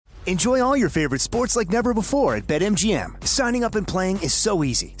Enjoy all your favorite sports like never before at BetMGM. Signing up and playing is so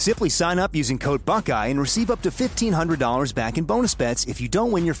easy. Simply sign up using code Buckeye and receive up to $1,500 back in bonus bets if you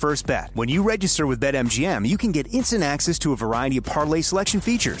don't win your first bet. When you register with BetMGM, you can get instant access to a variety of parlay selection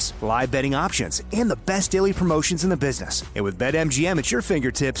features, live betting options, and the best daily promotions in the business. And with BetMGM at your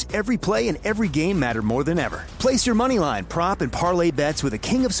fingertips, every play and every game matter more than ever. Place your moneyline, prop, and parlay bets with the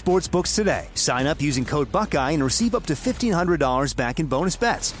king of sportsbooks today. Sign up using code Buckeye and receive up to $1,500 back in bonus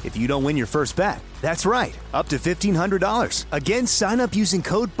bets if you don't win your first bet. That's right, up to $1,500. Again, sign up using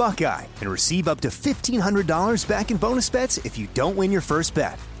code Buckeye and receive up to $1,500 back in bonus bets if you don't win your first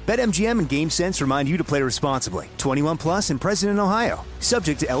bet. BetMGM and GameSense remind you to play responsibly. 21 plus and present in Ohio.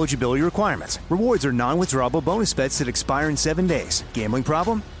 Subject to eligibility requirements. Rewards are non-withdrawable bonus bets that expire in 7 days. Gambling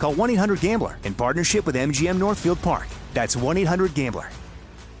problem? Call 1-800-GAMBLER in partnership with MGM Northfield Park. That's 1-800-GAMBLER.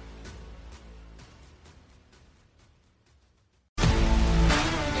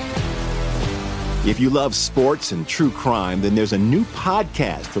 If you love sports and true crime, then there's a new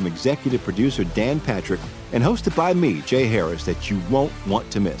podcast from executive producer Dan Patrick and hosted by me, Jay Harris, that you won't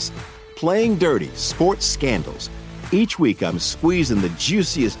want to miss. Playing Dirty: Sports Scandals. Each week, I'm squeezing the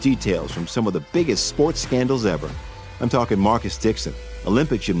juiciest details from some of the biggest sports scandals ever. I'm talking Marcus Dixon,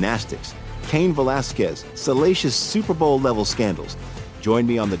 Olympic gymnastics, Cain Velasquez, salacious Super Bowl-level scandals. Join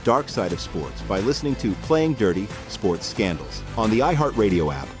me on the dark side of sports by listening to Playing Dirty: Sports Scandals on the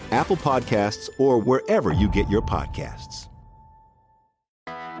iHeartRadio app, Apple Podcasts, or wherever you get your podcasts.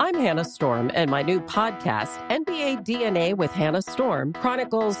 I'm Hannah Storm, and my new podcast, NBA DNA with Hannah Storm,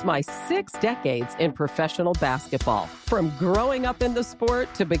 chronicles my 6 decades in professional basketball. From growing up in the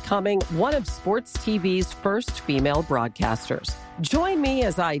sport to becoming one of sports TV's first female broadcasters. Join me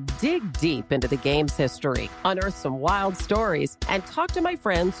as I dig deep into the game's history, unearth some wild stories, and talk to my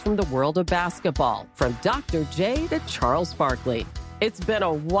friends from the world of basketball, from Dr. J to Charles Barkley. It's been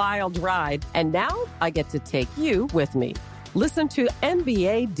a wild ride, and now I get to take you with me. Listen to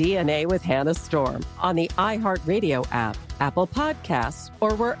NBA DNA with Hannah Storm on the iHeartRadio app, Apple Podcasts,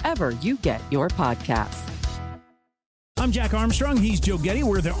 or wherever you get your podcasts. I'm Jack Armstrong. He's Joe Getty.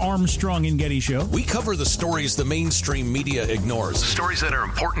 We're the Armstrong and Getty Show. We cover the stories the mainstream media ignores. Stories that are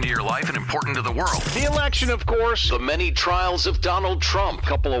important to your life and important to the world. The election, of course. The many trials of Donald Trump.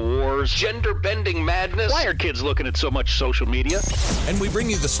 Couple of wars. Gender-bending madness. Why are kids looking at so much social media? And we bring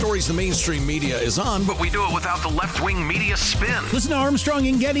you the stories the mainstream media is on, but we do it without the left-wing media spin. Listen to Armstrong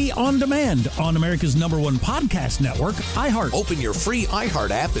and Getty on demand on America's #1 podcast network, iHeart. Open your free iHeart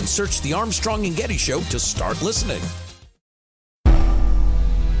app and search The Armstrong and Getty Show to start listening.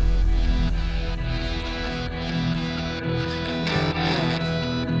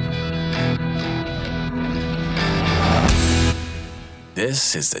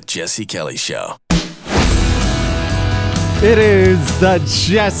 This is the Jesse Kelly Show. It is the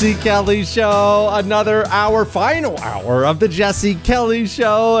Jesse Kelly Show. Another hour, final hour of the Jesse Kelly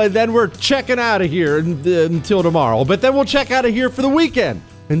Show. And then we're checking out of here until tomorrow. But then we'll check out of here for the weekend.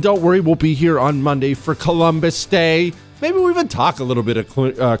 And don't worry, we'll be here on Monday for Columbus Day. Maybe we'll even talk a little bit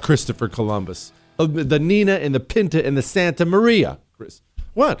of Christopher Columbus. The Nina and the Pinta and the Santa Maria. Chris,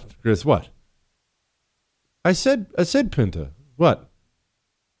 what? Chris, what? I said Pinta. What?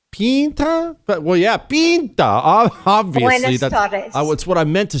 Pinta? Well, yeah, Pinta. Obviously. It's what I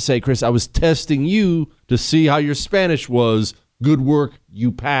meant to say, Chris. I was testing you to see how your Spanish was. Good work.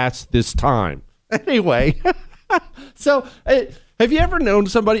 You passed this time. Anyway, so have you ever known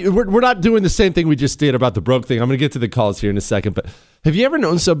somebody? We're not doing the same thing we just did about the broke thing. I'm going to get to the calls here in a second. But have you ever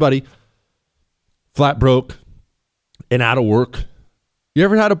known somebody flat broke and out of work? You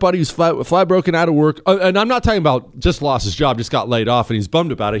ever had a buddy who's flat broken out of work? And I'm not talking about just lost his job, just got laid off, and he's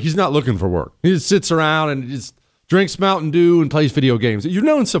bummed about it. He's not looking for work. He just sits around and just drinks Mountain Dew and plays video games. You've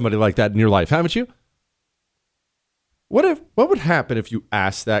known somebody like that in your life, haven't you? What would happen if you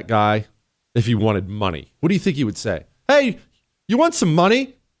asked that guy if he wanted money? What do you think he would say? Hey, you want some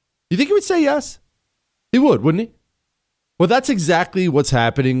money? You think he would say yes? He would, wouldn't he? Well, that's exactly what's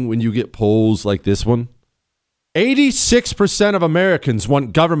happening when you get polls like this one. 86% of Americans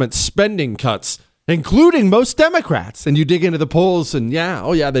want government spending cuts, including most Democrats. And you dig into the polls and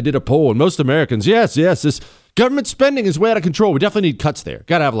they did a poll. And most Americans, yes, this government spending is way out of control. We definitely need cuts there.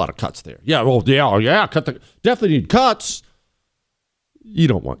 Got to have a lot of cuts there. Definitely need cuts. You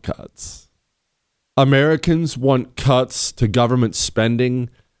don't want cuts. Americans want cuts to government spending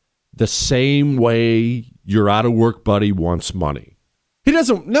the same way your out of work buddy wants money. He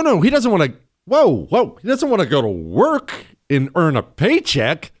doesn't want to. He doesn't want to go to work and earn a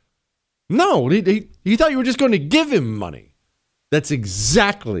paycheck. No, he thought you were just going to give him money. That's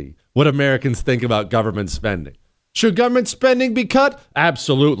exactly what Americans think about government spending. Should government spending be cut?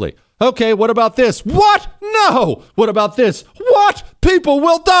 Absolutely. Okay, what about this? What? No. What about this? What? People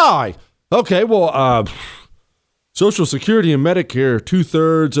will die. Okay, well, Social Security and Medicare,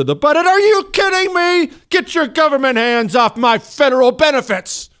 2/3 of the budget. Are you kidding me? Get your government hands off my federal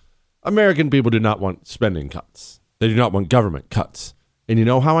benefits. American people do not want spending cuts. They do not want government cuts. And you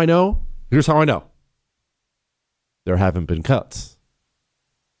know how I know? Here's how I know. There haven't been cuts.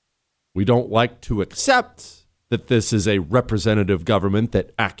 We don't like to accept that this is a representative government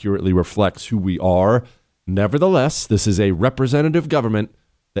that accurately reflects who we are. Nevertheless, this is a representative government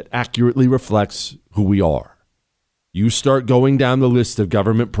that accurately reflects who we are. You start going down the list of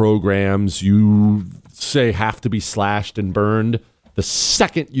government programs you say have to be slashed and burned. The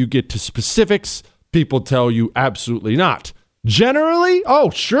second you get to specifics, people tell you absolutely not. Generally,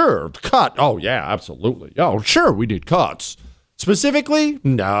 oh, sure, cut. Oh, yeah, absolutely. Oh, sure, we need cuts. Specifically,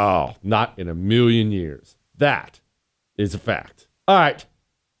 no, not in a million years. That is a fact. All right.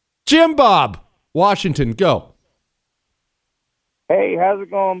 Jim Bob, Washington, go. Hey, how's it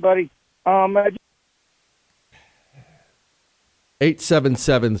going, buddy?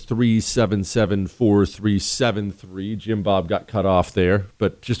 877-377-4373. Jim Bob got cut off there,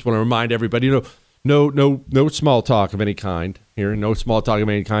 but just want to remind everybody, no small talk of any kind here. No small talk of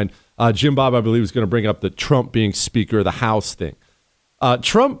any kind. Jim Bob, I believe, is going to bring up the Trump being Speaker of the House thing.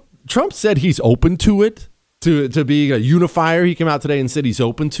 Trump said he's open to it, to being a unifier. He came out today and said he's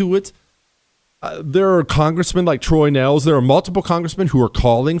open to it. There are congressmen like Troy Nehls. There are multiple congressmen who are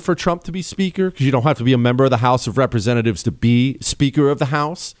calling for Trump to be Speaker because you don't have to be a member of the House of Representatives to be Speaker of the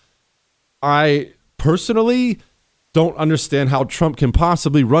House. I personally don't understand how Trump can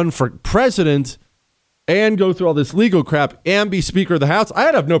possibly run for president and go through all this legal crap and be Speaker of the House.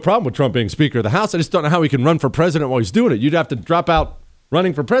 I'd have no problem with Trump being Speaker of the House. I just don't know how he can run for president while he's doing it. You'd have to drop out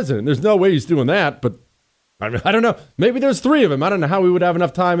running for president. There's no way he's doing that, but I don't know. Maybe there's three of them. I don't know how we would have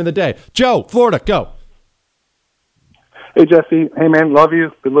enough time in the day. Joe, Florida, go. Hey, Jesse. Hey, man, love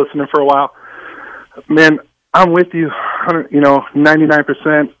you. Been listening for a while. Man, I'm with you,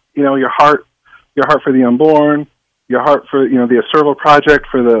 99%. Your heart for the unborn, your heart for, the Acervo Project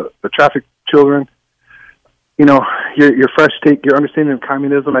for the trafficked children. Your fresh take, your understanding of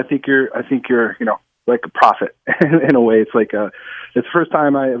communism. I think you're, like a prophet in a way. It's like it's the first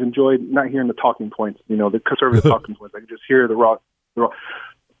time I have enjoyed not hearing the talking points, the conservative talking points. I can just hear the raw.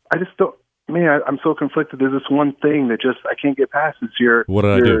 I just don't, man, I'm so conflicted. There's this one thing that just, I can't get past. It's what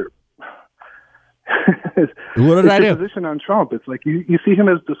did I do? What did I do? Position on Trump. It's like, you see him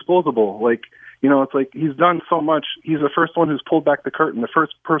as disposable. Like, it's like he's done so much. He's the first one who's pulled back the curtain, the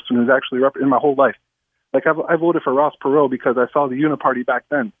first person who's actually in my whole life. Like I voted for Ross Perot because I saw the Uniparty back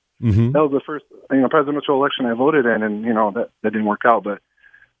then. Mm-hmm. That was the first, presidential election I voted in, and that didn't work out. But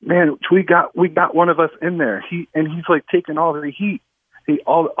man, we got one of us in there. He's like taking all the heat,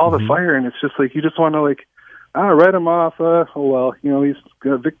 all the fire, and it's just like you just want to write him off. He's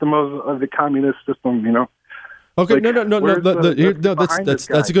a victim of the communist system. Okay,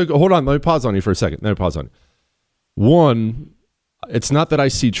 that's a good. Hold on, let me pause on you for a second. Let me pause on you. One, it's not that I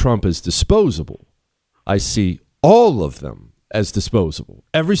see Trump as disposable. I see all of them as disposable.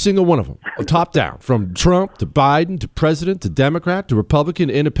 Every single one of them, top down, from Trump to Biden to president to Democrat to Republican,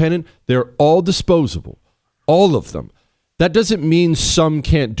 independent, they're all disposable. All of them. That doesn't mean some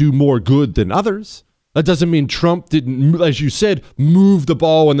can't do more good than others. That doesn't mean Trump didn't, as you said, move the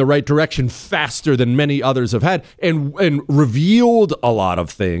ball in the right direction faster than many others have had and revealed a lot of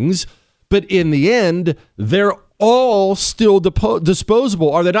things. But in the end, they're all still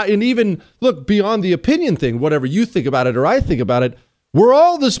disposable, are they not? And even, look, beyond the opinion thing, whatever you think about it or I think about it, we're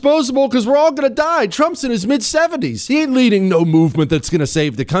all disposable because we're all going to die. Trump's in his mid-70s. He ain't leading no movement that's going to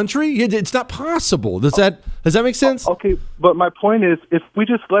save the country. It's not possible. Does that make sense? Okay, but my point is, if we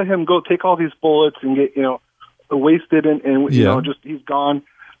just let him go take all these bullets and get, wasted and just he's gone,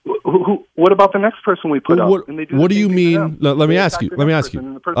 what about the next person we put up? What do you mean? Let me ask you.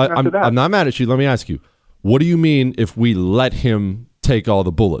 I'm not mad at you. Let me ask you. What do you mean if we let him take all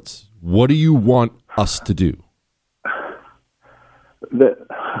the bullets? What do you want us to do?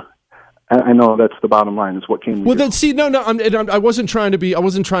 I know that's the bottom line. Is what came. Well, then see, no. I wasn't trying to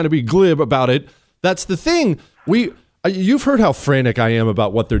be glib about it. That's the thing. You've heard how frantic I am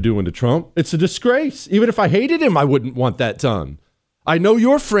about what they're doing to Trump. It's a disgrace. Even if I hated him, I wouldn't want that done. I know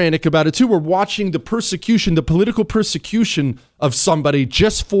you're frantic about it too. We're watching the persecution, the political persecution of somebody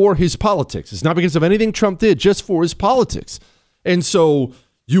just for his politics. It's not because of anything Trump did, just for his politics. And so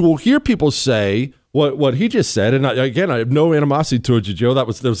you will hear people say what he just said. And I have no animosity towards you, Joe. That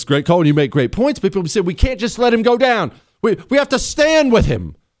was a great call, and you make great points. People say we can't just let him go down. We have to stand with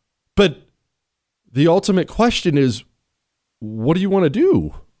him. But the ultimate question is, what do you want to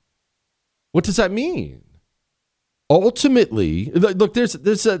do? What does that mean? Ultimately, look, there's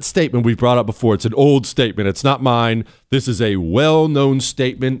that statement we brought up before. It's an old statement. It's not mine. This is a well-known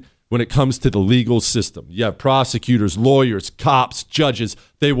statement when it comes to the legal system. You have prosecutors, lawyers, cops, judges.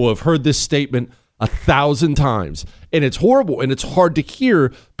 They will have heard this statement 1,000 times. And it's horrible and it's hard to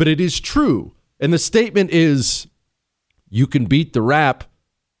hear, but it is true. And the statement is, you can beat the rap,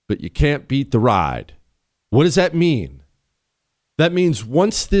 but you can't beat the ride. What does that mean? That means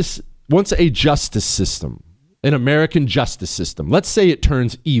once a justice system, an American justice system, let's say it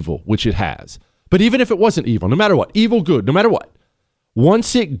turns evil, which it has. But even if it wasn't evil, no matter what, evil, good, no matter what,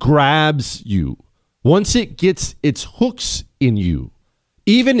 once it grabs you, once it gets its hooks in you,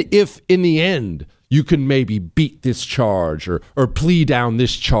 even if in the end you can maybe beat this charge or plea down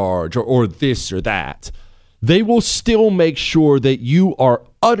this charge or this or that, they will still make sure that you are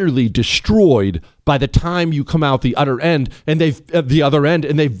utterly destroyed by the time you come out the other end, and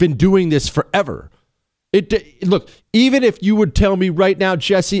they've been doing this forever. Look, even if you would tell me right now,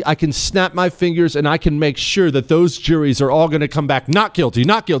 Jesse, I can snap my fingers and I can make sure that those juries are all going to come back not guilty,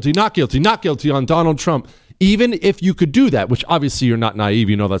 not guilty, not guilty, not guilty on Donald Trump. Even if you could do that, which obviously you're not naive,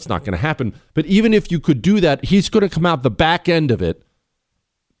 you know that's not going to happen, but even if you could do that, he's going to come out the back end of it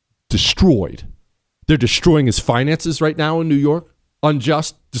destroyed. They're destroying his finances right now in New York.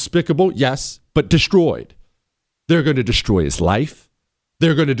 Unjust, despicable, yes, but destroyed. They're going to destroy his life.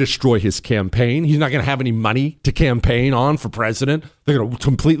 They're going to destroy his campaign. He's not going to have any money to campaign on for president. They're going to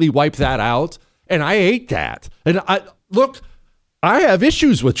completely wipe that out. And I hate that. And I have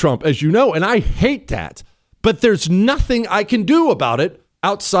issues with Trump, as you know, and I hate that. But there's nothing I can do about it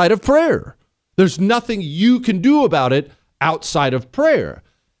outside of prayer. There's nothing you can do about it outside of prayer.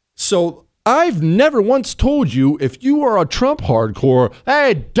 So I've never once told you, if you are a Trump hardcore,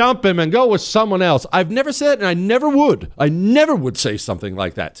 hey, dump him and go with someone else. I've never said, and I never would. I never would say something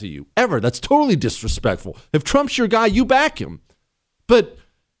like that to you, ever. That's totally disrespectful. If Trump's your guy, you back him. But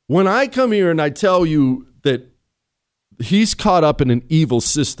when I come here and I tell you that he's caught up in an evil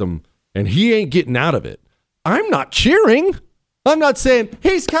system and he ain't getting out of it, I'm not cheering. I'm not saying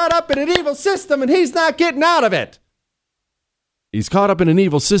he's caught up in an evil system and he's not getting out of it. He's caught up in an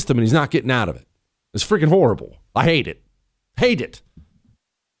evil system and he's not getting out of it. It's freaking horrible. I hate it. Hate it.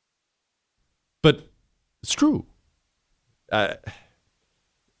 But it's true.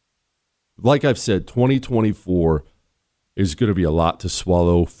 Like I've said, 2024 is going to be a lot to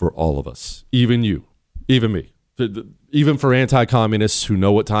swallow for all of us. Even you. Even me. Even for anti-communists who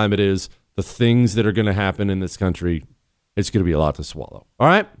know what time it is, the things that are going to happen in this country, it's going to be a lot to swallow. All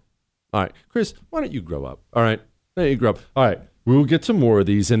right? All right. Chris, why don't you grow up? All right? Why don't you grow up? All right. We'll get to more of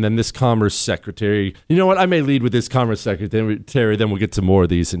these, and then this Commerce Secretary. You know what? I may lead with this Commerce Secretary, then we'll get to more of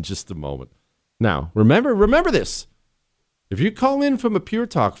these in just a moment. Now, remember this. If you call in from a Pure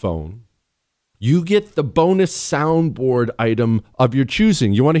Talk phone, you get the bonus soundboard item of your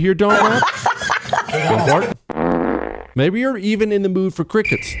choosing. You want to hear Don't Rap? Maybe you're even in the mood for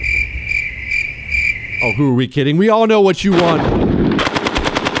crickets. Oh, who are we kidding? We all know what you want.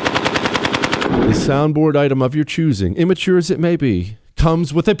 The soundboard item of your choosing, immature as it may be,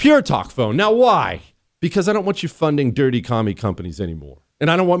 comes with a Pure Talk phone. Now, why? Because I don't want you funding dirty commie companies anymore.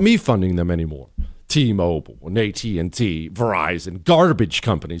 And I don't want me funding them anymore. T-Mobile and AT&T, Verizon, garbage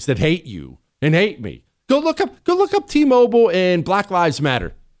companies that hate you and hate me. Go look up T-Mobile and Black Lives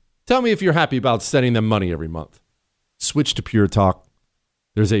Matter. Tell me if you're happy about sending them money every month. Switch to Pure Talk.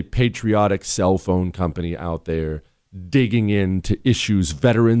 There's a patriotic cell phone company out there digging into issues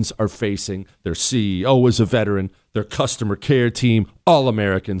veterans are facing. Their CEO is a veteran. Their customer care team, all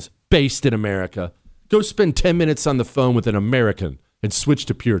Americans, based in America. Go spend 10 minutes on the phone with an American and switch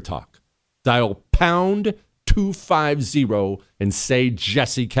to Pure Talk. Dial pound 250 and say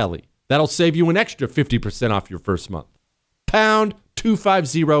Jesse Kelly. That'll save you an extra 50% off your first month. Pound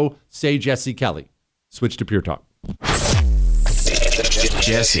 250, say Jesse Kelly. Switch to Pure Talk.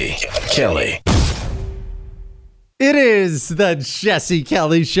 Jesse Kelly. It is the Jesse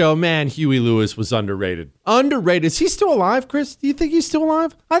Kelly Show. Man, Huey Lewis was underrated. Underrated. Is he still alive, Chris? Do you think he's still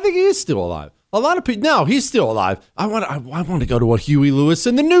alive? I think he is still alive. A lot of people, no, he's still alive. I want to go to a Huey Lewis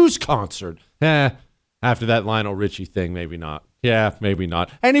and the News concert. After that Lionel Richie thing, maybe not. Yeah, maybe not.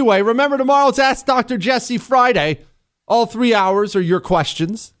 Anyway, remember tomorrow's Ask Dr. Jesse Friday. All 3 hours are your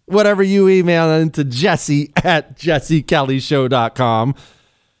questions. Whatever you email into jesse@jessekellyshow.com.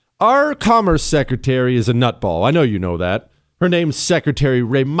 Our Commerce Secretary is a nutball. I know you know that. Her name's Secretary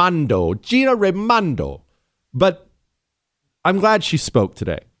Raimondo, Gina Raimondo. But I'm glad she spoke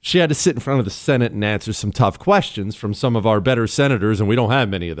today. She had to sit in front of the Senate and answer some tough questions from some of our better senators, and we don't have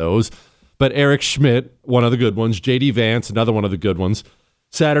many of those. but Eric Schmidt, one of the good ones, J.D. Vance, another one of the good ones,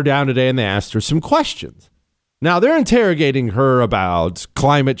 sat her down today and they asked her some questions. Now, they're interrogating her about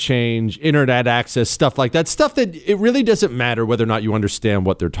climate change, internet access, stuff like that, stuff that it really doesn't matter whether or not you understand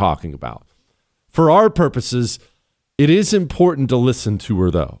what they're talking about. For our purposes, it is important to listen to her,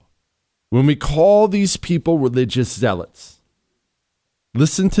 though. When we call these people religious zealots,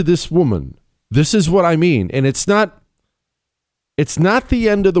 listen to this woman. This is what I mean. And it's not the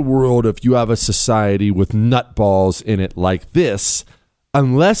end of the world if you have a society with nutballs in it like this,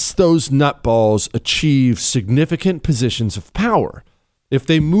 unless those nutballs achieve significant positions of power. If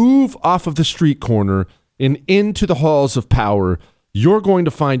they move off of the street corner and into the halls of power, you're going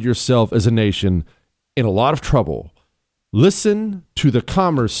to find yourself as a nation in a lot of trouble. Listen to the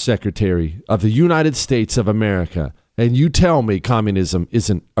Commerce Secretary of the United States of America, and you tell me communism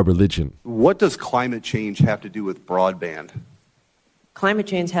isn't a religion. What does climate change have to do with broadband? Climate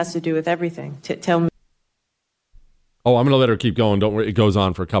change has to do with everything. Tell me. Oh, I'm going to let her keep going. Don't worry. It goes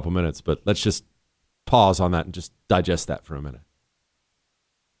on for a couple minutes, but let's just pause on that and just digest that for a minute.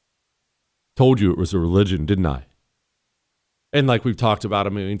 Told you it was a religion, didn't I? And like we've talked about a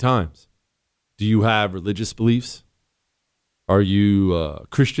million times, do you have religious beliefs? Are you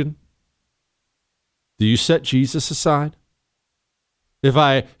Christian? Do you set Jesus aside? If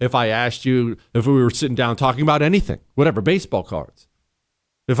I asked you, if we were sitting down talking about anything, whatever, baseball cards,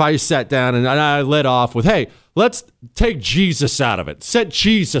 if I sat down and I led off with, hey, let's take Jesus out of it, set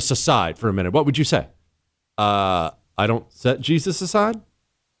Jesus aside for a minute, what would you say? I don't set Jesus aside?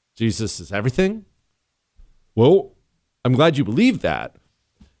 Jesus is everything? Well, I'm glad you believe that.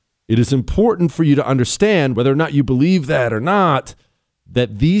 It is important for you to understand, whether or not you believe that or not,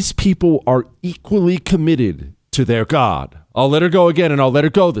 that these people are equally committed to their God. I'll let her go again, and I'll let her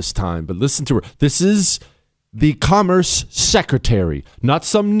go this time, but listen to her. This is the Commerce Secretary, not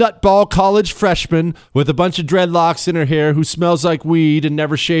some nutball college freshman with a bunch of dreadlocks in her hair who smells like weed and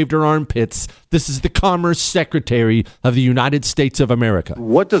never shaved her armpits. This is the Commerce Secretary of the United States of America.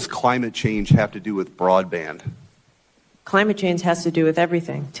 What does climate change have to do with broadband? Climate change has to do with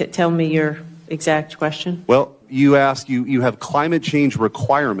everything. Tell me your exact question. Well, you have climate change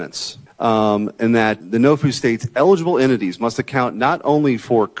requirements. And that the NOFU states eligible entities must account not only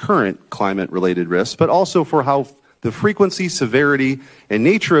for current climate-related risks, but also for how the frequency, severity, and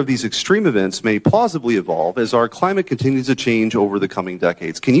nature of these extreme events may plausibly evolve as our climate continues to change over the coming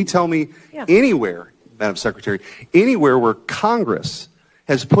decades. Can you tell me anywhere, Madam Secretary, anywhere where Congress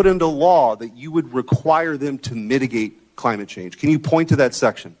has put into law that you would require them to mitigate climate change? Can you point to that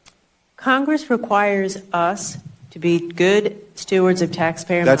section? Congress requires us to be good stewards of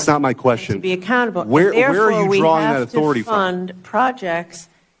taxpayer money. That's not my question. To be accountable. Where are you drawing that authority from? We have to fund projects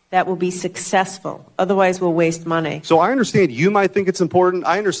that will be successful. Otherwise, we'll waste money. So I understand you might think it's important.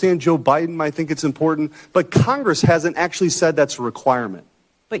 I understand Joe Biden might think it's important. But Congress hasn't actually said that's a requirement.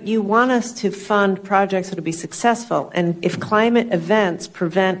 But you want us to fund projects that will be successful. And if climate events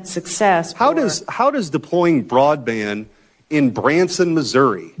prevent success... How does deploying broadband in Branson,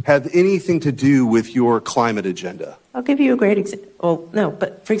 Missouri, have anything to do with your climate agenda? I'll give you a great example. Well, no,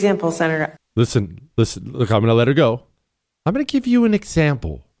 but for example, Senator... Listen, look, I'm going to let her go. I'm going to give you an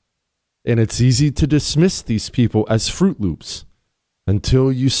example. And it's easy to dismiss these people as Fruit Loops until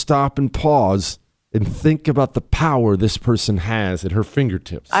you stop and pause and think about the power this person has at her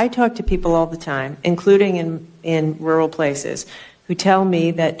fingertips. I talk to people all the time, including in rural places, who tell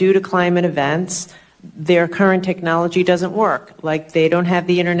me that due to climate events, their current technology doesn't work. Like they don't have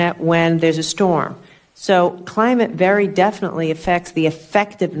the internet when there's a storm. So climate very definitely affects the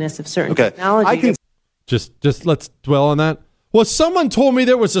effectiveness of certain technology. Just let's dwell on that. Well, someone told me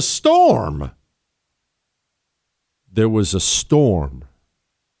there was a storm. There was a storm.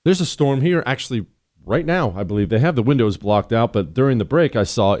 There's a storm here actually right now, I believe. They have the windows blocked out, but during the break I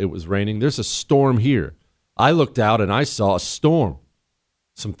saw it was raining. There's a storm here. I looked out and I saw a storm.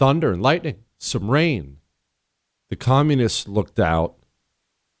 Some thunder and lightning. Some rain. The communist looked out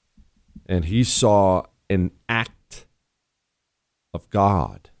and he saw an act of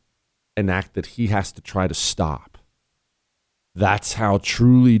God, an act that he has to try to stop. That's how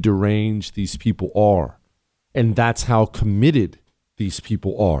truly deranged these people are. And that's how committed these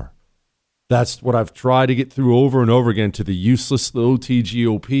people are. That's what I've tried to get through over and over again to the useless OT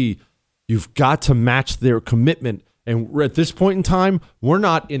GOP. You've got to match their commitment. And at this point in time, we're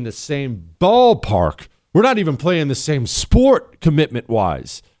not in the same ballpark. We're not even playing the same sport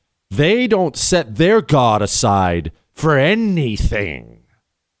commitment-wise. They don't set their God aside for anything.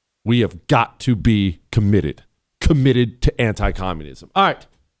 We have got to be committed to anti-communism. All right,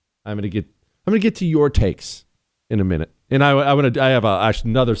 I'm going to get to your takes in a minute. And I have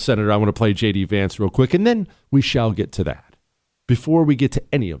another senator I want to play, J.D. Vance, real quick, and then we shall get to that. Before we get to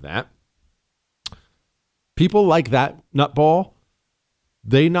any of that, people like that nutball,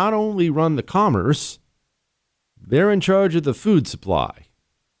 they not only run the commerce, they're in charge of the food supply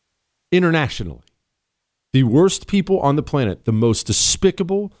internationally. The worst people on the planet, the most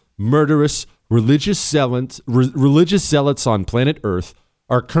despicable, murderous, religious zealots on planet Earth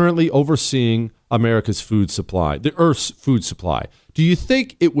are currently overseeing America's food supply, the Earth's food supply. Do you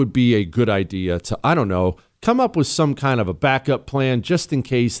think it would be a good idea to, I don't know, come up with some kind of a backup plan just in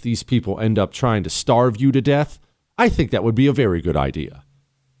case these people end up trying to starve you to death? I think that would be a very good idea.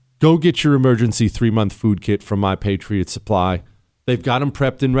 Go get your emergency 3-month food kit from My Patriot Supply. They've got them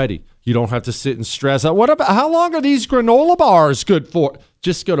prepped and ready. You don't have to sit and stress out. How long are these granola bars good for?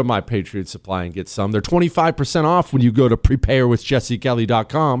 Just go to My Patriot Supply and get some. They're 25% off when you go to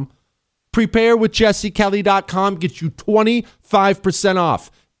preparewithjessekelly.com. Preparewithjessekelly.com gets you 25%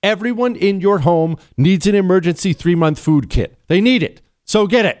 off. Everyone in your home needs an emergency 3-month food kit. They need it. So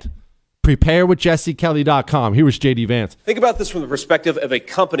get it. Preparewithjessekelly.com. Here was J.D. Vance. Think about this from the perspective of a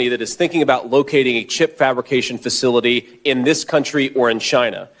company that is thinking about locating a chip fabrication facility in this country or in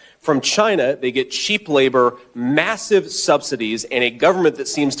China. From China, they get cheap labor, massive subsidies, and a government that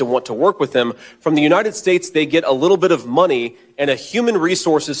seems to want to work with them. From the United States, they get a little bit of money and a human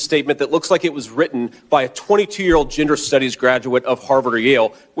resources statement that looks like it was written by a 22-year-old gender studies graduate of Harvard or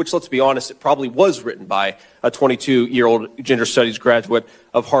Yale, which, let's be honest, it probably was written by a 22-year-old gender studies graduate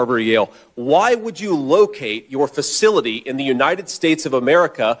of Harvard or Yale. Why would you locate your facility in the United States of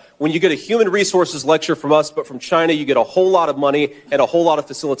America when you get a human resources lecture from us, but from China you get a whole lot of money and a whole lot of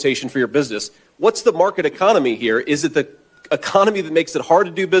facilitation for your business? What's the market economy here? Is it the economy that makes it hard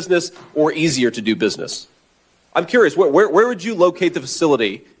to do business or easier to do business? I'm curious, where would you locate the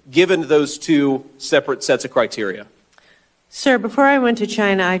facility given those two separate sets of criteria? Sir, before I went to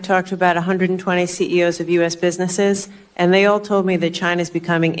China, I talked to about 120 CEOs of U.S. businesses, and they all told me that China is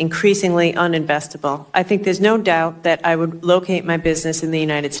becoming increasingly uninvestable. I think there's no doubt that I would locate my business in the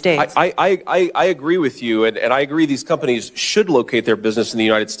United States. I agree with you, and I agree these companies should locate their business in the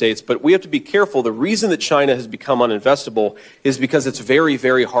United States, but we have to be careful. The reason that China has become uninvestable is because it's very,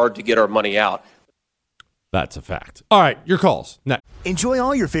 very hard to get our money out. That's a fact. All right, your calls. Next. Enjoy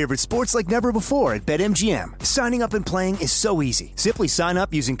all your favorite sports like never before at BetMGM. Signing up and playing is so easy. Simply sign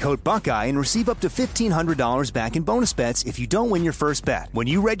up using code Buckeye and receive up to $1,500 back in bonus bets if you don't win your first bet. When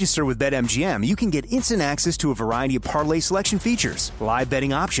you register with BetMGM, you can get instant access to a variety of parlay selection features, live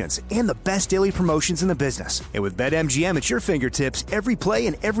betting options, and the best daily promotions in the business. And with BetMGM at your fingertips, every play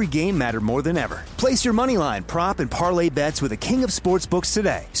and every game matter more than ever. Place your moneyline, prop, and parlay bets with the king of sportsbooks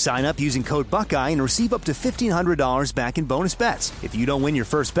today. Sign up using code Buckeye and receive up to $1,500 back in bonus bets if you don't win your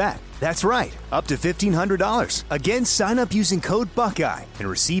first bet. That's right, up to $1,500. Again, sign up using code Buckeye and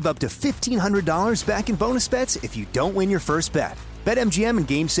receive up to $1,500 back in bonus bets if you don't win your first bet. BetMGM and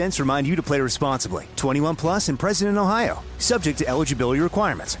GameSense remind you to play responsibly. 21 plus and present in Ohio. Subject to eligibility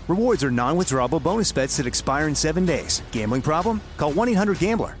requirements. Rewards are non-withdrawable bonus bets that expire in 7 days. Gambling problem? Call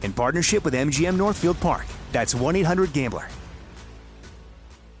 1-800-GAMBLER in partnership with MGM Northfield Park. That's 1-800-GAMBLER.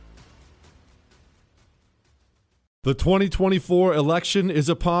 The 2024 election is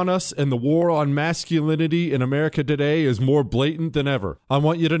upon us, and the war on masculinity in America today is more blatant than ever. I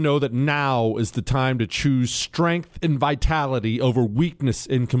want you to know that now is the time to choose strength and vitality over weakness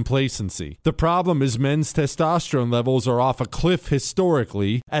and complacency. The problem is men's testosterone levels are off a cliff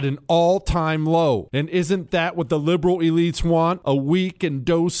historically at an all-time low. And isn't that what the liberal elites want? A weak and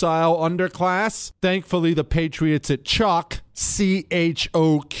docile underclass? Thankfully, the patriots at CHOQ,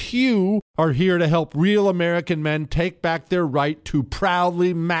 CHOQ, are here to help real American men take back their right to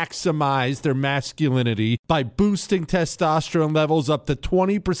proudly maximize their masculinity by boosting testosterone levels up to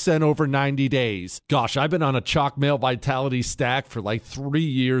 20% over 90 days. Gosh, I've been on a CHOQ male vitality stack for like 3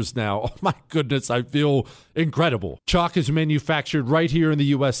 years now. Oh my goodness, I feel incredible. CHOQ is manufactured right here in the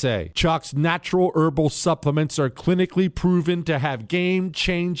USA. CHOQ's natural herbal supplements are clinically proven to have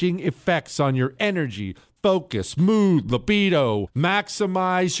game-changing effects on your energy, focus, mood, libido.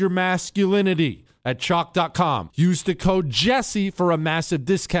 Maximize your masculinity at CHOQ.com. Use the code Jesse for a massive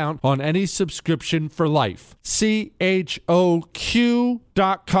discount on any subscription for life. CHOQ.com,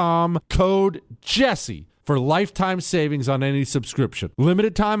 code Jesse for lifetime savings on any subscription.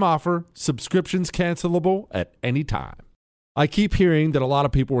 Limited time offer. Subscriptions cancelable at any time. I keep hearing that a lot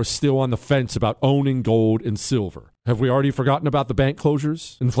of people are still on the fence about owning gold and silver. Have we already forgotten about the bank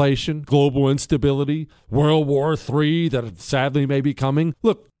closures, inflation, global instability, World War III that sadly may be coming?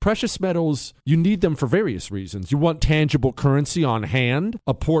 Look, Precious metals, you need them for various reasons. You want tangible currency on hand,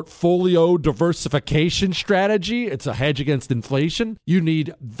 a portfolio diversification strategy. It's a hedge against inflation. You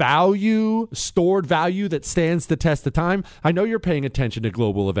need value, stored value that stands the test of time. I know you're paying attention to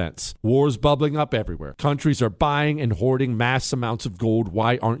global events. Wars bubbling up everywhere. Countries are buying and hoarding mass amounts of gold.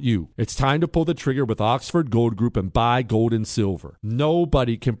 Why aren't you? It's time to pull the trigger with Oxford Gold Group and buy gold and silver.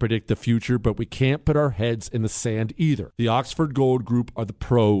 Nobody can predict the future, but we can't put our heads in the sand either. The Oxford Gold Group are the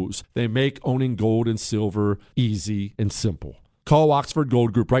pros. They make owning gold and silver easy and simple. Call Oxford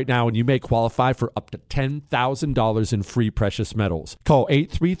Gold Group right now and you may qualify for up to $10,000 in free precious metals. Call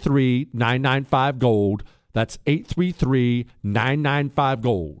 833-995-GOLD. That's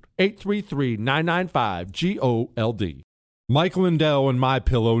 833-995-GOLD. 833-995-GOLD. Mike Lindell and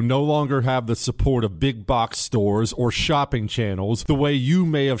MyPillow no longer have the support of big box stores or shopping channels the way you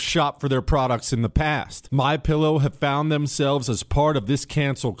may have shopped for their products in the past. MyPillow have found themselves as part of this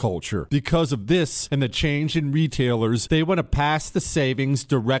cancel culture. Because of this and the change in retailers, they want to pass the savings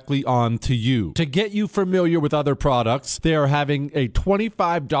directly on to you. To get you familiar with other products, they are having a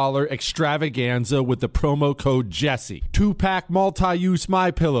 $25 extravaganza with the promo code Jesse. 2-pack multi-use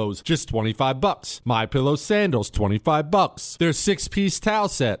MyPillows, just $25. MyPillow sandals, $25. Their 6-piece towel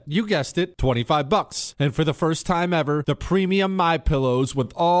set, you guessed it, $25. And for the first time ever, the premium MyPillows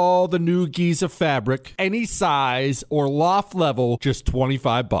with all the new Giza fabric, any size or loft level, just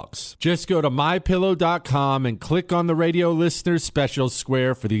 $25. Just go to MyPillow.com and click on the radio listeners special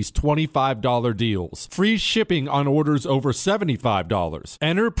square for these $25 deals. Free shipping on orders over $75.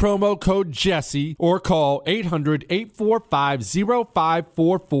 Enter promo code Jesse or call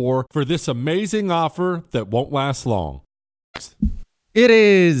 800-845-0544 for this amazing offer that won't last long. It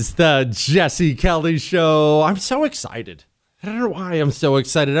is the Jesse Kelly Show. I'm so excited. I don't know why I'm so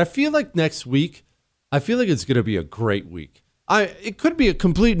excited. I feel like next week, it's going to be a great week. It could be a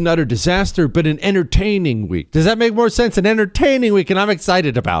complete and utter disaster, but an entertaining week. Does that make more sense? An entertaining week, and I'm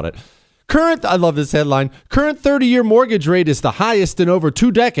excited about it. I love this headline. Current 30-year mortgage rate is the highest in over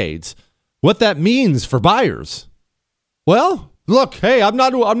 2 decades. What that means for buyers? Well, look, hey, I'm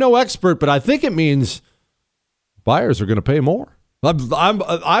no expert, but I think it means buyers are going to pay more.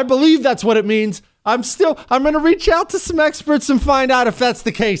 I believe that's what it means. I'm going to reach out to some experts and find out if that's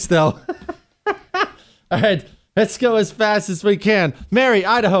the case, though. All right, let's go as fast as we can. Mary,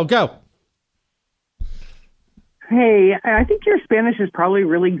 Idaho, go. Hey, I think your Spanish is probably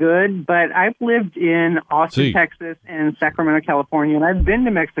really good, but I've lived in Austin, Texas, and Sacramento, California, and I've been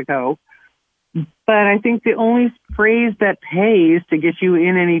to Mexico. But I think the only phrase that pays to get you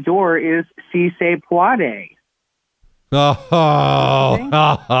in any door is "si se puede."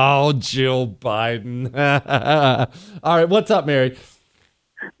 Oh, Jill Biden. All right, what's up, Mary?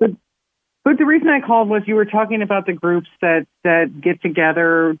 But the reason I called was you were talking about the groups that get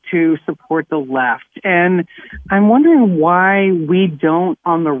together to support the left. And I'm wondering why we don't,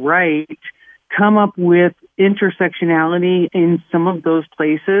 on the right, come up with intersectionality in some of those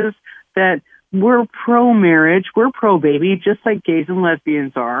places that we're pro-marriage, we're pro-baby, just like gays and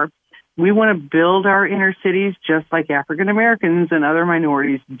lesbians are. We want to build our inner cities just like African Americans and other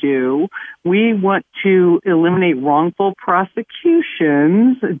minorities do. We want to eliminate wrongful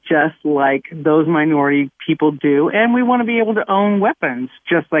prosecutions just like those minority people do. And we want to be able to own weapons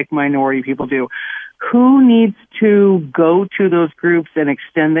just like minority people do. Who needs to go to those groups and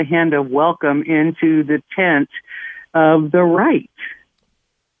extend the hand of welcome into the tent of the right?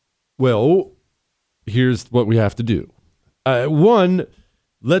 Well, here's what we have to do. One,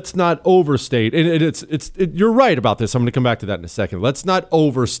 let's not overstate, and you're right about this. I'm going to come back to that in a second. Let's not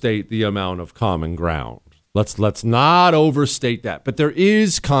overstate the amount of common ground. Let's not overstate that. But there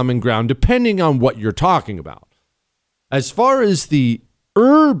is common ground depending on what you're talking about. As far as the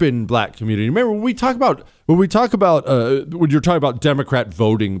urban black community, remember when you're talking about Democrat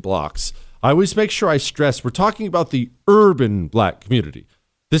voting blocks, I always make sure I stress we're talking about the urban black community.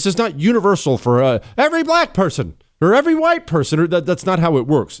 This is not universal for every black person or every white person. Or that's not how it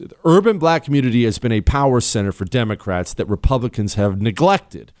works. The urban black community has been a power center for Democrats that Republicans have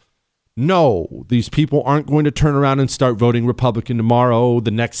neglected. No, these people aren't going to turn around and start voting Republican tomorrow,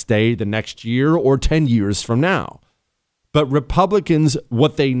 the next day, the next year, or 10 years from now. But Republicans,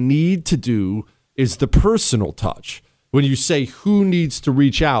 what they need to do is the personal touch. When you say who needs to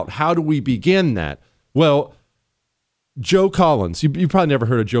reach out, how do we begin that? Well, Joe Collins. You probably never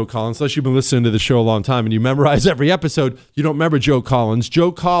heard of Joe Collins unless you've been listening to the show a long time and you memorize every episode. You don't remember Joe Collins.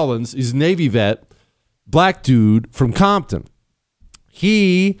 Joe Collins is a Navy vet, black dude from Compton.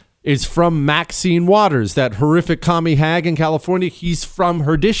 He is from Maxine Waters, that horrific commie hag in California. He's from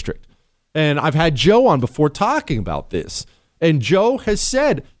her district. And I've had Joe on before talking about this. And Joe has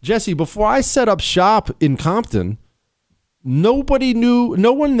said, Jesse, before I set up shop in Compton, no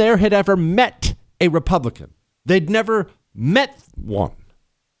one there had ever met a Republican. They'd never met one.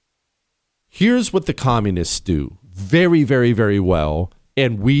 Here's what the communists do very, very, very well,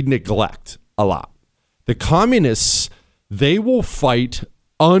 and we neglect a lot. The communists, they will fight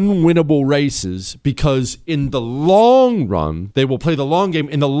unwinnable races because in the long run, they will play the long game.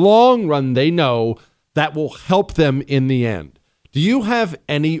 In the long run, they know that will help them in the end. Do you have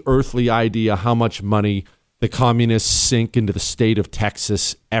any earthly idea how much money the communists sink into the state of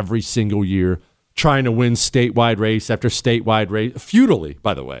Texas every single year, trying to win statewide race after statewide race, futilely,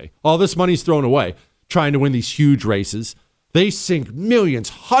 by the way? All this money's thrown away, trying to win these huge races. They sink millions,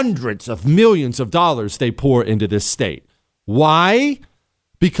 hundreds of millions of dollars they pour into this state. Why?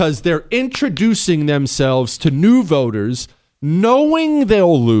 Because they're introducing themselves to new voters, knowing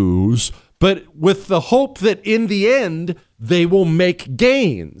they'll lose, but with the hope that in the end, they will make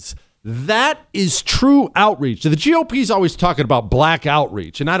gains. That is true outreach. The GOP is always talking about black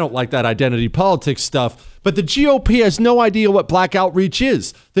outreach, and I don't like that identity politics stuff, but the GOP has no idea what black outreach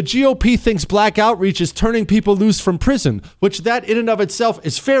is. The GOP thinks black outreach is turning people loose from prison, which that in and of itself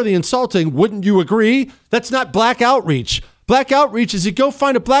is fairly insulting. Wouldn't you agree? That's not black outreach. Black outreach is you go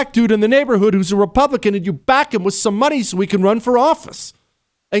find a black dude in the neighborhood who's a Republican and you back him with some money so he can run for office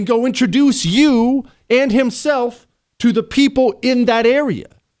and go introduce you and himself to the people in that area,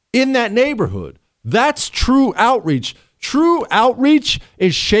 in that neighborhood. That's true outreach. True outreach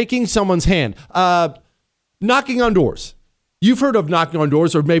is shaking someone's hand. Knocking on doors. You've heard of knocking on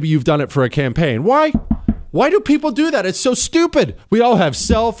doors, or maybe you've done it for a campaign. Why? Why do people do that? It's so stupid. We all have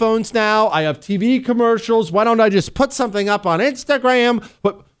cell phones now. I have TV commercials. Why don't I just put something up on Instagram?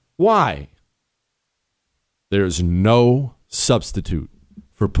 But why? There's no substitute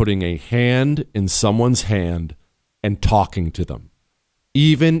for putting a hand in someone's hand and talking to them.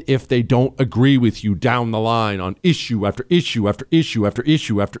 Even if they don't agree with you down the line on issue after issue after issue after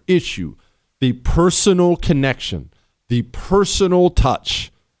issue after issue, the personal connection, the personal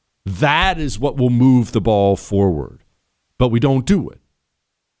touch, that is what will move the ball forward. But we don't do it.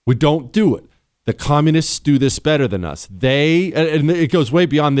 We don't do it. The communists do this better than us. And it goes way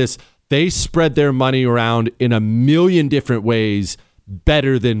beyond this, they spread their money around in a million different ways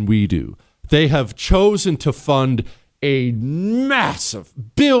better than we do. They have chosen to fund a massive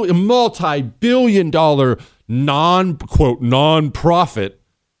multi-billion-dollar non-profit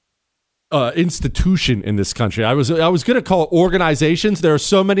institution in this country. I was going to call it organizations. There are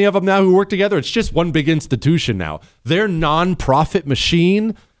so many of them now who work together. It's just one big institution now. Their non-profit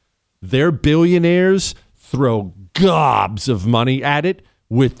machine, their billionaires throw gobs of money at it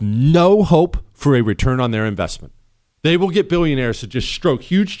with no hope for a return on their investment. They will get billionaires to just stroke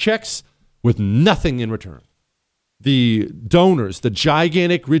huge checks with nothing in return. The donors, the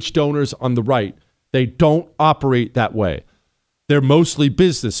gigantic rich donors on the right, they don't operate that way. They're mostly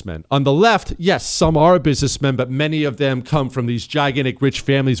businessmen. On the left, yes, some are businessmen, but many of them come from these gigantic rich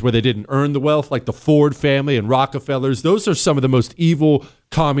families where they didn't earn the wealth, like the Ford family and Rockefellers. Those are some of the most evil,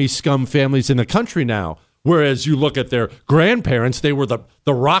 commie scum families in the country now. Whereas you look at their grandparents, they were the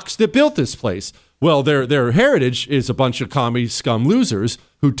rocks that built this place. Well, their heritage is a bunch of commie scum losers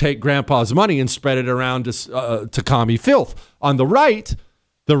who take grandpa's money and spread it around to commie filth. On the right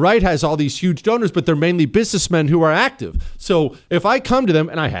has all these huge donors, but they're mainly businessmen who are active. So if I come to them,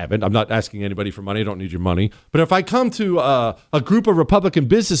 and I haven't, I'm not asking anybody for money, I don't need your money, but if I come to a group of Republican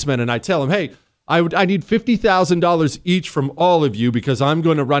businessmen and I tell them, hey, I need $50,000 each from all of you because I'm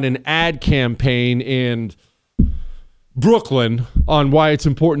going to run an ad campaign in Brooklyn on why it's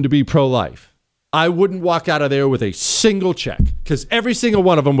important to be pro-life, I wouldn't walk out of there with a single check because every single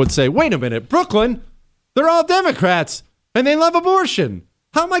one of them would say, wait a minute, Brooklyn, they're all Democrats and they love abortion.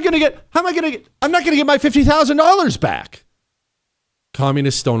 I'm not going to get my $50,000 back.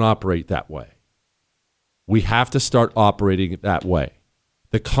 Communists don't operate that way. We have to start operating that way.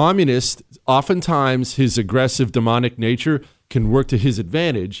 The communist, oftentimes his aggressive demonic nature can work to his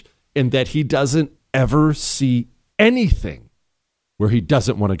advantage in that he doesn't ever see anything where he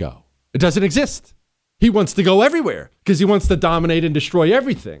doesn't want to go. It doesn't exist. He wants to go everywhere because he wants to dominate and destroy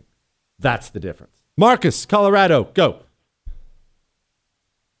everything. That's the difference. Marcus, Colorado, go.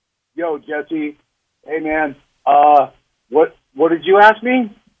 Yo, Jesse. Hey, man. What did you ask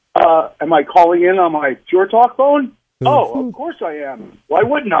me? Am I calling in on my Pure Talk phone? Oh, of course I am. Why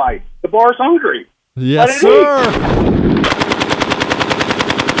wouldn't I? The bar's hungry. Yes, sir.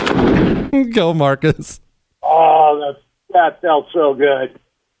 Go, Marcus. Oh, that felt so good.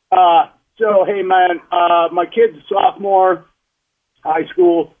 So, hey, man, my kid's a sophomore, high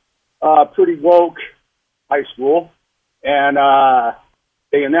school, pretty woke high school. and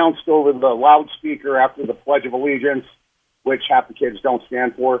they announced over the loudspeaker after the Pledge of Allegiance, which half the kids don't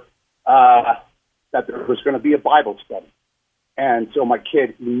stand for, that there was going to be a Bible study. And so my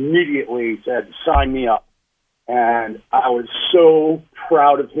kid immediately said, sign me up. And I was so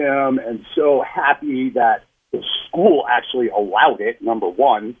proud of him and so happy that the school actually allowed it, number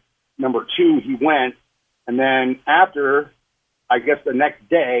one. Number two, he went. And then after, I guess the next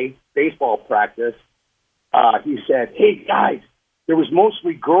day, baseball practice, he said, hey, guys, there was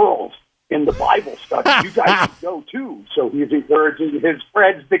mostly girls in the Bible study. You guys should go, too. So he's encouraging his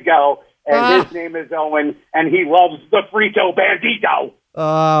friends to go. And his name is Owen, and he loves the Frito Bandito.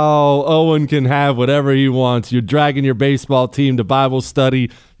 Oh, Owen can have whatever he wants. You're dragging your baseball team to Bible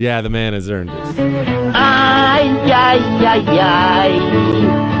study. Yeah, the man has earned it. Ay, ay, ay, ay.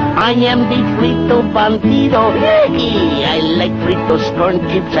 I am the Frito Bandito. I like Fritos corn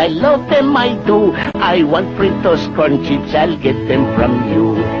chips. I love them, I do. I want Fritos corn chips. I'll get them from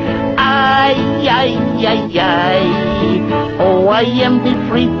you. Ay, ay, ay, ay. Oh, I am the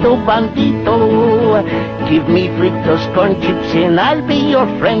Frito Bandito. Give me Fritos corn chips and I'll be your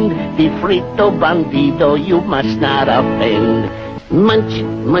friend. The Frito Bandito, you must not offend. Munch,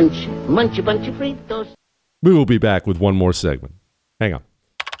 munch, munch a bunch of Fritos. We will be back with one more segment. Hang on.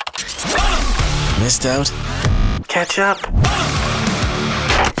 Missed out? Catch up.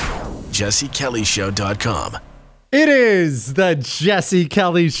 JesseKellyShow.com. It is the Jesse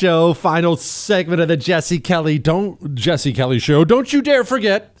Kelly Show, final segment of the Jesse Kelly Show. Don't you dare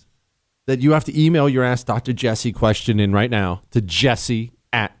forget that you have to email your Ask Dr. Jesse question in right now to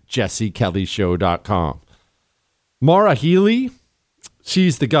jesse@jessekellyshow.com. Maura Healey,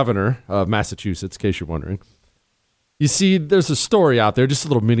 she's the governor of Massachusetts, in case you're wondering. You see, there's a story out there, just a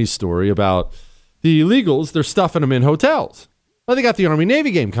little mini story about the illegals. They're stuffing them in hotels. Well, they got the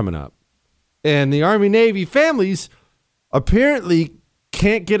Army-Navy game coming up. And the Army-Navy families apparently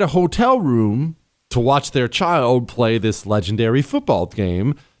can't get a hotel room to watch their child play this legendary football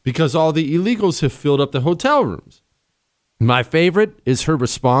game because all the illegals have filled up the hotel rooms. My favorite is her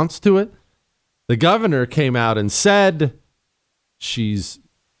response to it. The governor came out and said she's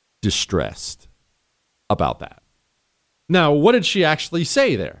distressed about that. Now, what did she actually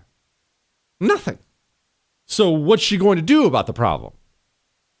say there? Nothing. So what's she going to do about the problem?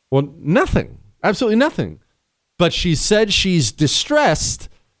 Well, nothing. Absolutely nothing. But she said she's distressed,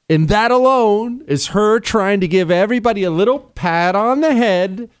 and that alone is her trying to give everybody a little pat on the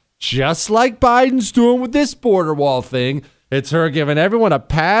head, just like Biden's doing with this border wall thing. It's her giving everyone a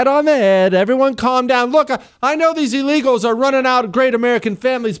pat on the head. Everyone calm down. Look, I know these illegals are running out of great American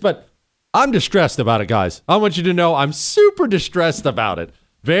families, but I'm distressed about it, guys. I want you to know I'm super distressed about it.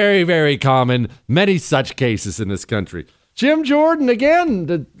 Very, very common. Many such cases in this country. Jim Jordan,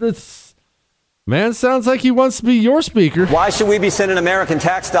 again, this man sounds like he wants to be your speaker. Why should we be sending American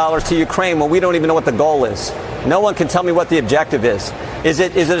tax dollars to Ukraine when we don't even know what the goal is? No one can tell me what the objective is. Is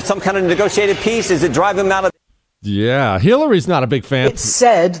it some kind of negotiated peace? Is it driving them out of... Yeah, Hillary's not a big fan. It's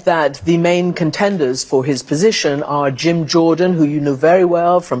said that the main contenders for his position are Jim Jordan, who you know very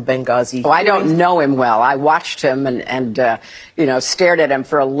well from Benghazi. Oh, I don't know him well. I watched him and stared at him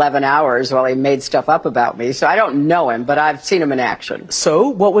for 11 hours while he made stuff up about me. So I don't know him, but I've seen him in action. So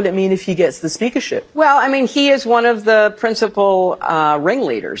what will it mean if he gets the speakership? Well, I mean, he is one of the principal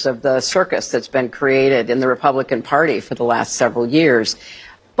ringleaders of the circus that's been created in the Republican Party for the last several years.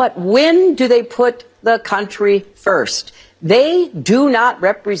 But when do they put the country first? They do not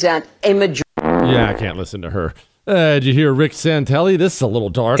represent a majority. Yeah, I can't listen to her. Did you hear Rick Santelli? This is a little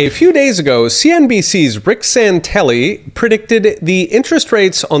dark. A few days ago, CNBC's Rick Santelli predicted the interest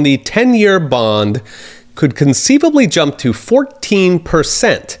rates on the 10-year bond could conceivably jump to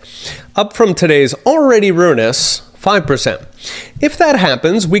 14%, up from today's already ruinous 5%. If that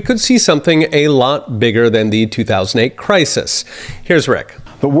happens, we could see something a lot bigger than the 2008 crisis. Here's Rick.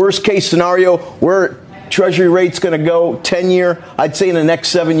 The worst case scenario, where Treasury rate's going to go 10-year, I'd say in the next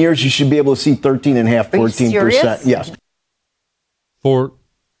 7 years, you should be able to see 13.5%, 14%. Yes.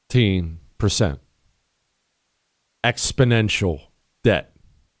 14%. Exponential debt.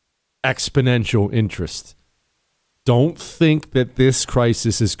 Exponential interest. Don't think that this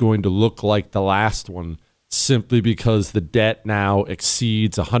crisis is going to look like the last one simply because the debt now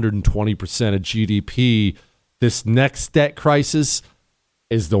exceeds 120% of GDP. This next debt crisis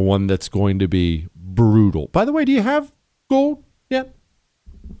is the one that's going to be brutal. By the way, do you have gold yet?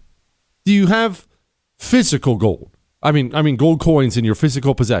 Do you have physical gold? I mean gold coins in your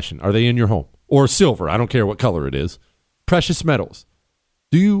physical possession. Are they in your home? Or silver? I don't care what color it is. Precious metals.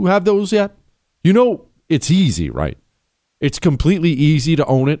 Do you have those yet? You know, it's easy, right? It's completely easy to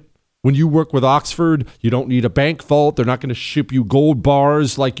own it. When you work with Oxford, you don't need a bank vault. They're not going to ship you gold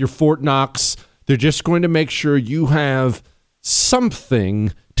bars like your Fort Knox. They're just going to make sure you have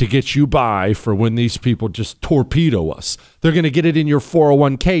something to get you by for when these people just torpedo us. They're going to get it in your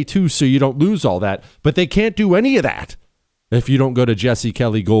 401k too, so you don't lose all that. But they can't do any of that if you don't go to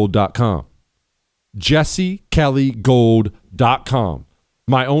jessekellygold.com. jessekellygold.com.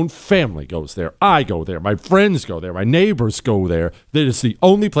 My own family goes there. I go there. My friends go there. My neighbors go there. That is the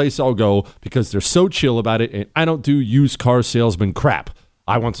only place I'll go because they're so chill about it, and I don't do used car salesman crap.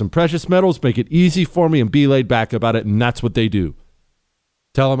 I want some precious metals, make it easy for me, and be laid back about it, and that's what they do.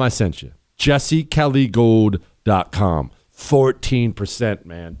 Tell them I sent you. jessekellygold.com. 14%,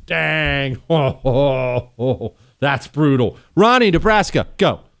 man. Dang. That's brutal. Ronnie, Nebraska,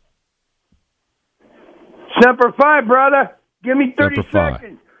 go. Semper Fi, brother. Give me 30 Semper Fi.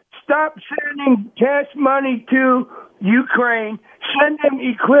 seconds. Stop sending cash money to Ukraine. Send them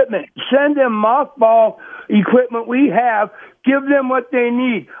equipment. Send them mothball equipment we have. Give them what they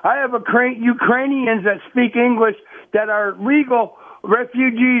need. I have Ukrainians that speak English that are legal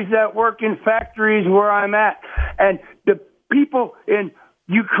refugees that work in factories where I'm at. And the people in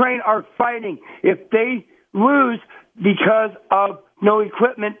Ukraine are fighting. If they lose because of no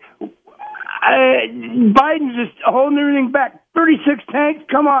equipment, Biden's just holding everything back. 36 tanks?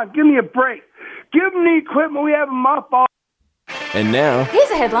 Come on, give me a break. Give them the equipment. We have a mothball. And now, Here's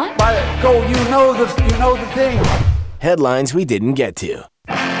a headline. Go, you know the thing. headlines we didn't get to.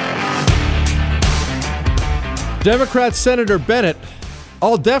 Democrat Senator Bennett,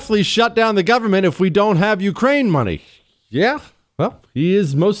 I'll definitely shut down the government if we don't have Ukraine money. Yeah, well, he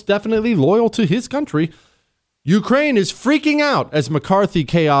is most definitely loyal to his country. Ukraine is freaking out as McCarthy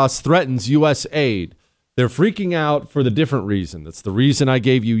chaos threatens U.S. aid. They're freaking out for the different reason. That's the reason I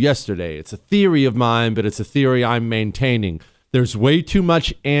gave you yesterday. It's a theory of mine, but it's a theory I'm maintaining. There's way too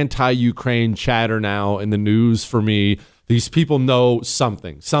much anti-Ukraine chatter now in the news for me. These people know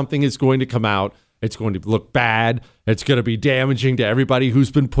something. Something is going to come out. It's going to look bad. It's going to be damaging to everybody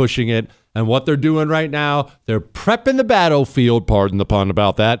who's been pushing it. And what they're doing right now, they're prepping the battlefield, pardon the pun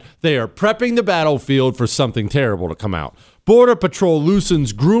about that. They are prepping the battlefield for something terrible to come out. Border Patrol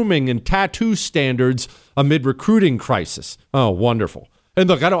loosens grooming and tattoo standards amid recruiting crisis. Oh, wonderful. And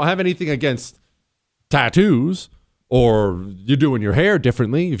look, I don't have anything against tattoos or you're doing your hair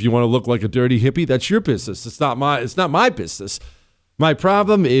differently. If you want to look like a dirty hippie, that's your business. It's not my business. My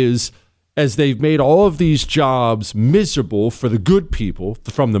problem is, as they've made all of these jobs miserable for the good people,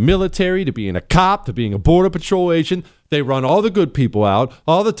 from the military to being a cop to being a Border Patrol agent, they run all the good people out.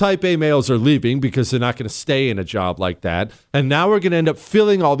 All the Type A males are leaving because they're not going to stay in a job like that. And now we're going to end up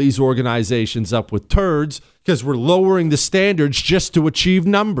filling all these organizations up with turds because we're lowering the standards just to achieve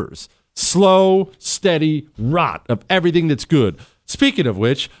numbers. Slow, steady rot of everything that's good. Speaking of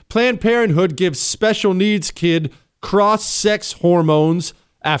which, Planned Parenthood gives special needs kid cross-sex hormones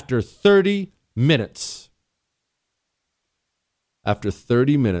after 30 minutes. After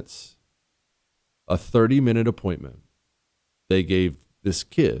 30 minutes, a 30-minute appointment, they gave this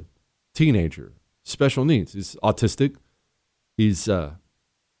kid, teenager, special needs. He's autistic. He's, look,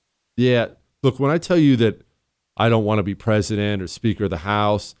 when I tell you that I don't want to be president or Speaker of the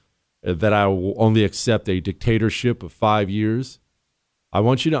House, that I will only accept a dictatorship of 5 years, I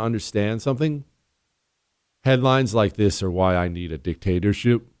want you to understand something. Headlines like this are why I need a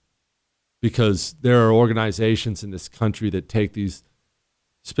dictatorship, because there are organizations in this country that take these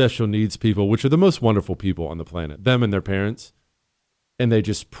special needs people, which are the most wonderful people on the planet, them and their parents, and they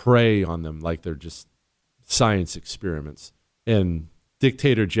just prey on them like they're just science experiments. And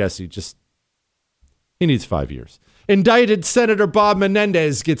dictator Jesse he needs 5 years. Indicted Senator Bob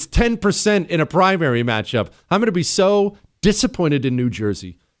Menendez gets 10% in a primary matchup. I'm going to be so disappointed in New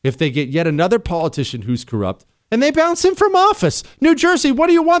Jersey if they get yet another politician who's corrupt and they bounce him from office. New Jersey, what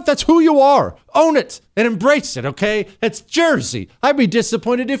do you want? That's who you are. Own it and embrace it, okay? It's Jersey. I'd be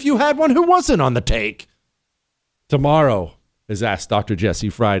disappointed if you had one who wasn't on the take. Tomorrow is Ask Dr. Jesse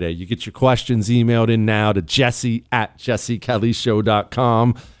Friday. You get your questions emailed in now to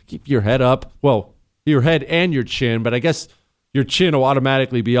jesse@jessekellyshow.com. Keep your head up. Well, your head and your chin, but I guess your chin will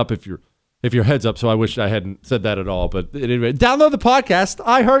automatically be up if your head's up, so I wish I hadn't said that at all. But anyway, download the podcast.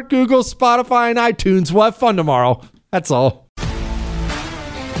 iHeart, Google, Spotify, and iTunes. We'll have fun tomorrow. That's all.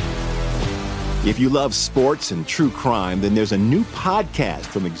 If you love sports and true crime, then there's a new podcast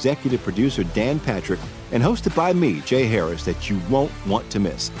from executive producer Dan Patrick and hosted by me, Jay Harris, that you won't want to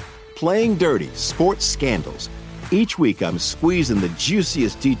miss. Playing Dirty: Sports Scandals. Each week, I'm squeezing the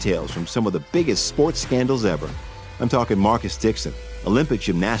juiciest details from some of the biggest sports scandals ever. I'm talking Marcus Dixon, Olympic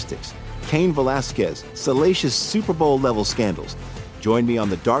gymnastics, Cain Velasquez, salacious Super Bowl-level scandals. Join me on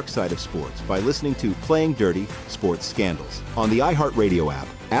the dark side of sports by listening to Playing Dirty Sports Scandals on the iHeartRadio app,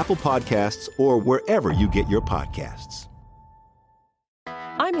 Apple Podcasts, or wherever you get your podcasts.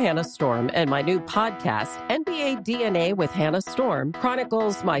 I'm Hannah Storm, and my new podcast, NBA DNA with Hannah Storm,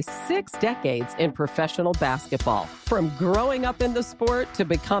 chronicles my 6 decades in professional basketball. From growing up in the sport to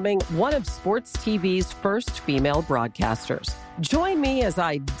becoming one of sports TV's first female broadcasters. Join me as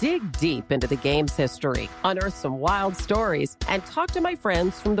I dig deep into the game's history, unearth some wild stories, and talk to my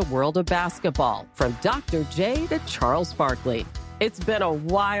friends from the world of basketball, from Dr. J to Charles Barkley. It's been a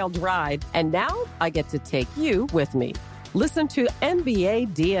wild ride, and now I get to take you with me. Listen to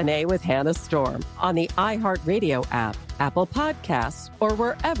NBA DNA with Hannah Storm on the iHeartRadio app, Apple Podcasts, or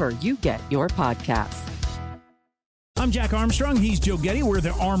wherever you get your podcasts. I'm Jack Armstrong. He's Joe Getty. We're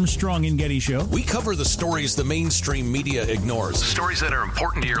the Armstrong and Getty Show. We cover the stories the mainstream media ignores. The stories that are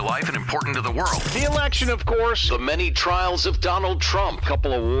important to your life and important to the world. The election, of course. The many trials of Donald Trump.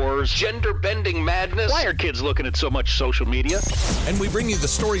 Couple of wars. Gender-bending madness. Why are kids looking at so much social media? And we bring you the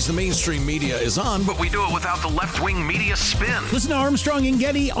stories the mainstream media is on, but we do it without the left-wing media spin. Listen to Armstrong and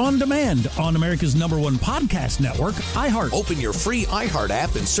Getty on demand on America's #1 podcast network, iHeart. Open your free iHeart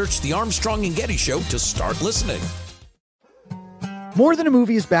app and search the Armstrong and Getty Show to start listening. More Than a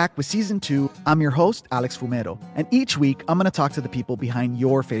Movie is back with Season 2. I'm your host, Alex Fumero, and each week I'm going to talk to the people behind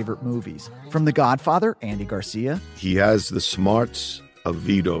your favorite movies. From The Godfather, Andy Garcia. He has the smarts of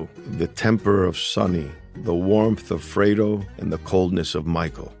Vito, the temper of Sonny, the warmth of Fredo, and the coldness of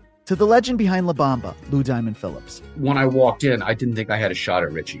Michael. To the legend behind La Bamba, Lou Diamond Phillips. When I walked in, I didn't think I had a shot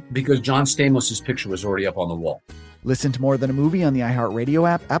at Richie because John Stamos' picture was already up on the wall. Listen to More Than a Movie on the iHeartRadio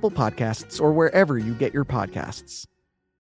app, Apple Podcasts, or wherever you get your podcasts.